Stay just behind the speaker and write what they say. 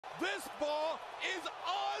This ball is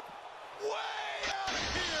on way out of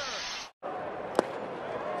here.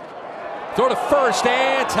 Throw to first,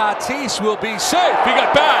 and Tatis will be safe. He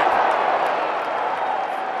got back.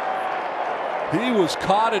 He was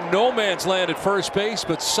caught in no man's land at first base,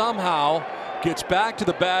 but somehow gets back to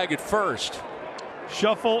the bag at first.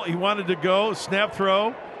 Shuffle, he wanted to go, snap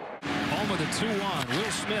throw. Home with a 2-1.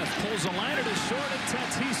 Will Smith pulls a liner to short, and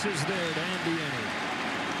Tatis is there to end the inning.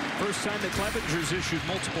 First time that Clevenger's issued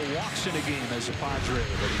multiple walks in a game as a Padre,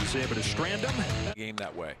 but he's able to strand him. Game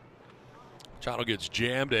that way. Machado gets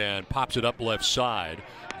jammed and pops it up left side.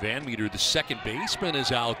 Van Meter, the second baseman,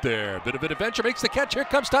 is out there. Bit of an adventure, makes the catch. Here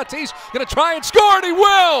comes Tatis. Going to try and score, and he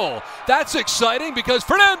will. That's exciting because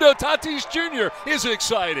Fernando Tatis Jr. is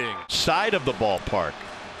exciting. Side of the ballpark.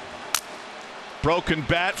 Broken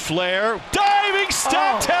bat, flare, diving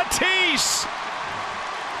step, Tatis!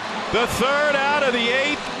 The third out of the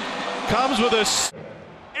eighth comes with a...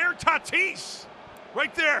 Air Tatis!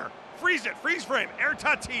 Right there. Freeze it. Freeze frame. Air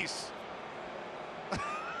Tatis.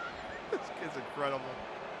 This kid's incredible.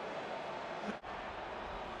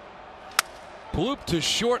 Bloop to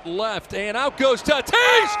short left, and out goes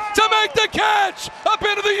Tatis to make the catch! Up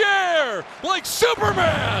into the air like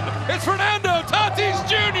Superman! It's Fernando Tatis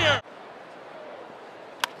Jr.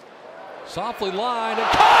 Softly lined and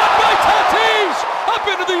caught by Tatis! Up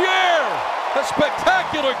into the air! A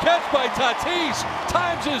spectacular catch by Tatis.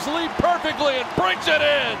 Times his lead perfectly and brings it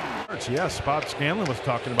in. Yes, Bob Scanlon was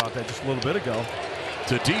talking about that just a little bit ago.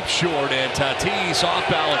 To deep short, and Tatis off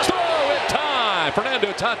balance. Throw in time!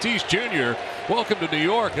 Fernando Tatis Jr. Welcome to New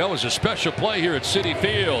York. That was a special play here at Citi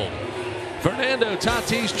Field. Fernando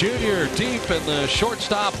Tatis Jr. deep in the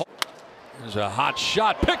shortstop. There's a hot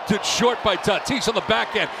shot, picked it short by Tatis on the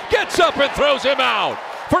back end. Gets up and throws him out.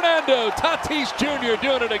 Fernando Tatis Jr.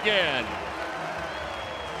 doing it again.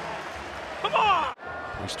 Come on!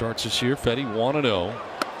 He starts this year, Fetty 1-0.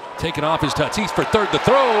 Taking off his Tatis for third. The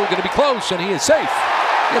throw going to be close, and he is safe.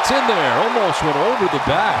 Gets in there, almost went over the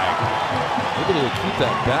bag. Able to keep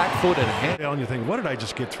that back foot in hand. And you think, what did I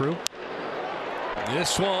just get through?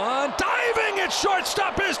 This one, diving at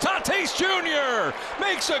shortstop is Tatis Jr.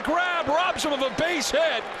 Makes a grab, robs him of a base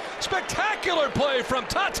hit. Spectacular play from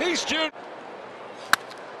Tatis Jr.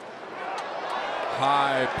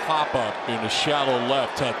 High pop-up in the shallow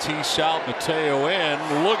left. Tatis out, Mateo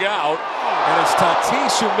in. Look out. And it's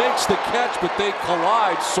Tatis who makes the catch, but they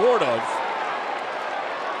collide, sort of.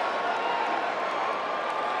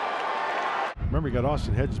 Remember, you got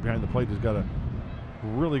Austin Hedges behind the plate. He's got a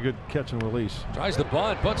really good catch and release. Tries the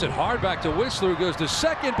bunt, bunts it hard back to Whistler, goes to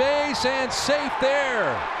second base, and safe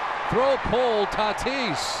there. Throw pull,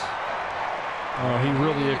 Tatis. Oh, he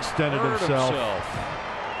really extended himself.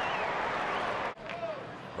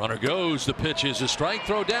 Runner goes, the pitch is a strike,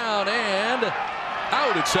 throw down, and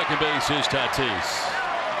out at second base is Tatis.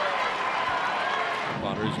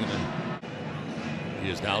 He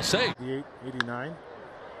is now safe. 89.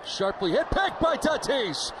 Sharply hit, pick by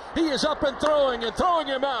Tatis. He is up and throwing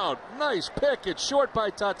him out. Nice pick, it's short by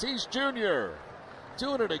Tatis Jr.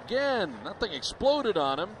 Doing it again, nothing exploded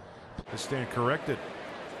on him. The stand corrected.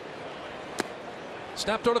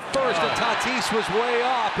 Snapped on to first, and Tatis was way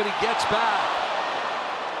off, and he gets back.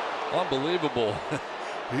 Unbelievable.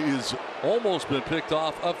 He's almost been picked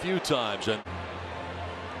off a few times. And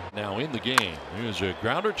now in the game, here's a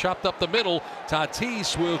grounder chopped up the middle.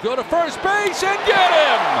 Tatis will go to first base and get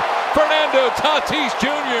him! Fernando Tatis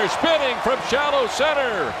Jr. spinning from shallow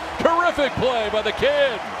center. Terrific play by the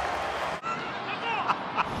kid.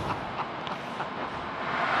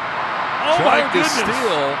 Oh my goodness.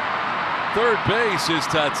 Steal. Third base is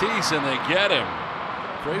Tatis, and they get him.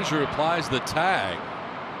 Frazier applies the tag.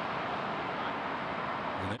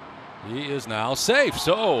 He is now safe,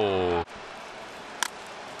 so...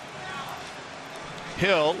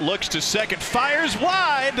 Hill looks to second, fires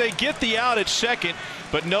wide. They get the out at second,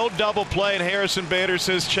 but no double play, and Harrison Bader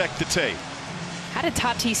says check the tape. How did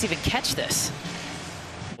Tatis even catch this?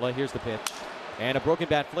 Well, here's the pitch. And a broken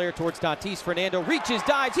bat flare towards Tatis. Fernando reaches,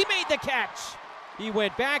 dives, he made the catch. He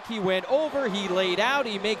went back, he went over, he laid out,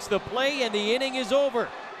 he makes the play, and the inning is over.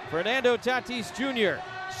 Fernando Tatis Jr.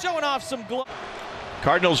 showing off some glow.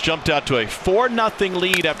 Cardinals jumped out to a 4-0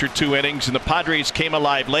 lead after 2 innings, and the Padres came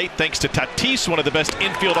alive late thanks to Tatis, one of the best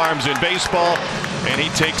infield arms in baseball, and he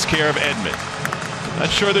takes care of Edman. Not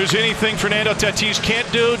sure there's anything Fernando Tatis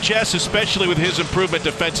can't do, Jess, especially with his improvement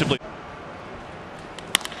defensively.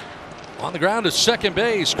 On the ground to second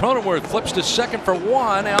base. Cronenworth flips to second for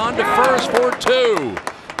 1, and on to first for 2.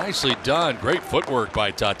 Nicely done. Great footwork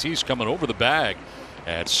by Tatis coming over the bag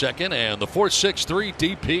at second, and the 4-6-3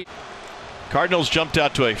 DP. Cardinals jumped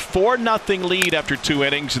out to a 4-0 lead after 2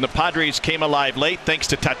 innings, and the Padres came alive late thanks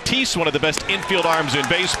to Tatis, one of the best infield arms in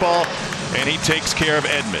baseball, and he takes care of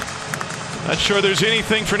Edman. Not sure there's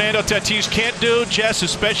anything Fernando Tatis can't do, Jess,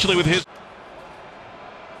 especially with his.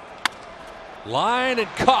 Line and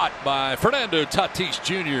caught by Fernando Tatis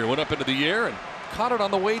Jr. Went up into the air and caught it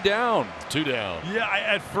on the way down. 2 down. Yeah,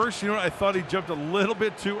 at first, I thought he jumped a little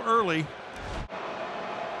bit too early.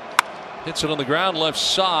 Hits it on the ground left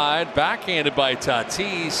side, backhanded by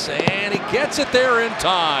Tatis, and he gets it there in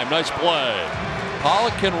time. Nice play.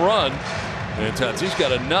 Pollock can run, and Tatis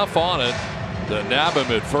got enough on it to nab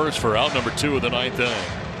him at first for out number 2 of the 9th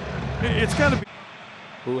inning. It's got to be.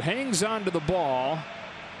 Who hangs on to the ball,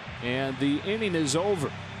 and the inning is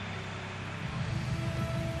over.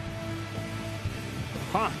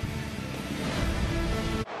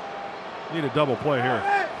 Need a double play here.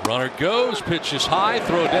 Runner goes, pitches high,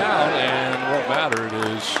 throw down, and won't matter. It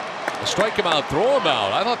is a strike him out, throw him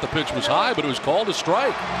out. I thought the pitch was high, but it was called a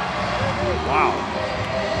strike. Wow.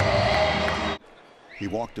 He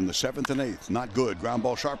walked in the 7th and 8th. Not good. Ground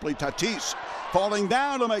ball sharply. Tatis falling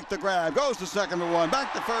down to make the grab. Goes to second to 1.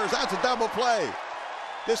 Back to first. That's a double play.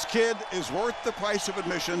 This kid is worth the price of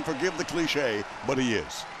admission. Forgive the cliche, but he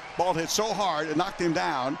is. Ball hit so hard it knocked him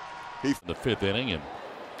down. The 5th inning, and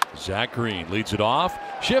Zach Green leads it off.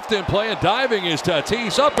 Shift in play and diving is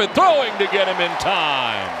Tatis, up and throwing to get him in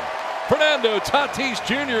time. Fernando Tatis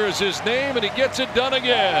Jr. is his name, and he gets it done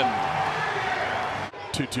again.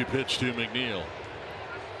 2-2 pitch to McNeil.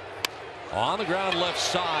 On the ground left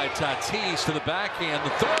side, Tatis to the backhand.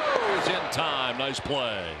 The throw is in time. Nice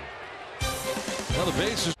play. Now the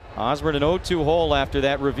bases. Osborne an 0-2 hole after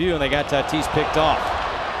that review, and they got Tatis picked off.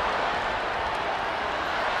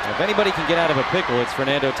 If anybody can get out of a pickle, it's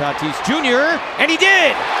Fernando Tatis Jr., and he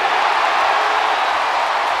did!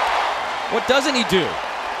 What doesn't he do?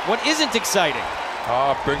 What isn't exciting?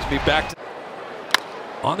 Brings me back to.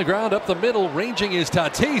 On the ground up the middle, ranging is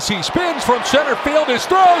Tatis. He spins from center field. His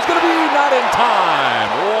throw is going to be not in time.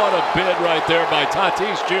 What a bid right there by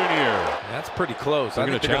Tatis Jr. That's pretty close. They're I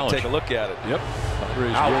think they're going to take a look at it. Yep.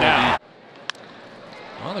 Out now.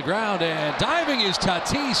 On the ground and diving is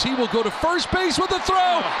Tatis. He will go to first base with the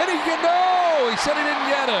throw, and he said he didn't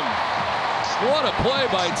get him. What a play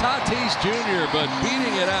by Tatis Jr., but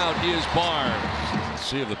beating it out is Barnes. Let's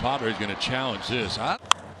see if the Padres going to challenge this.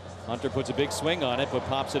 Hunter puts a big swing on it, but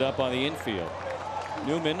pops it up on the infield.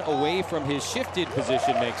 Newman, away from his shifted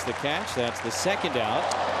position, makes the catch. That's the 2nd out.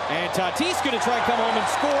 And Tatis going to try and come home and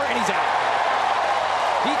score, and he's out.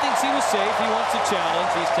 He thinks he was safe. He wants a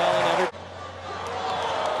challenge. He's telling everybody.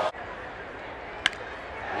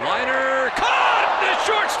 Liner caught! The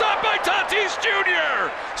shortstop by Tatis Jr.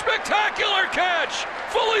 Spectacular catch!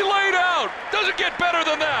 Fully laid out. Doesn't get better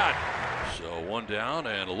than that. So 1 down,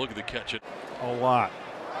 and a look at the catch. A lot.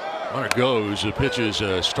 Runner goes. The pitch is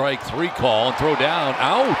a strike 3 call, and throw down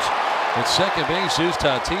out. At second base is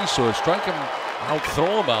Tatis, so a strike him out,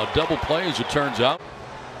 throw him out. Double play as it turns out.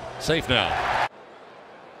 Safe now.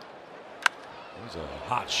 There's a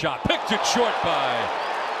hot shot. Picked it short by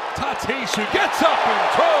Tatis, who gets up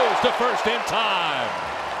and throws to first in time.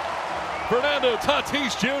 Fernando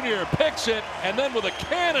Tatis Jr. picks it, and then with a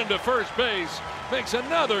cannon to first base, makes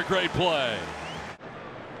another great play.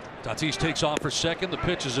 Tatis takes off for second. The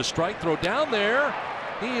pitch is a strike. Throw down there.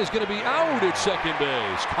 He is going to be out at second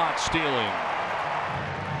base. Caught stealing.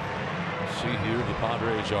 See here, the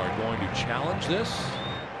Padres are going to challenge this.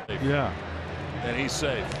 Yeah. And he's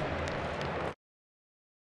safe.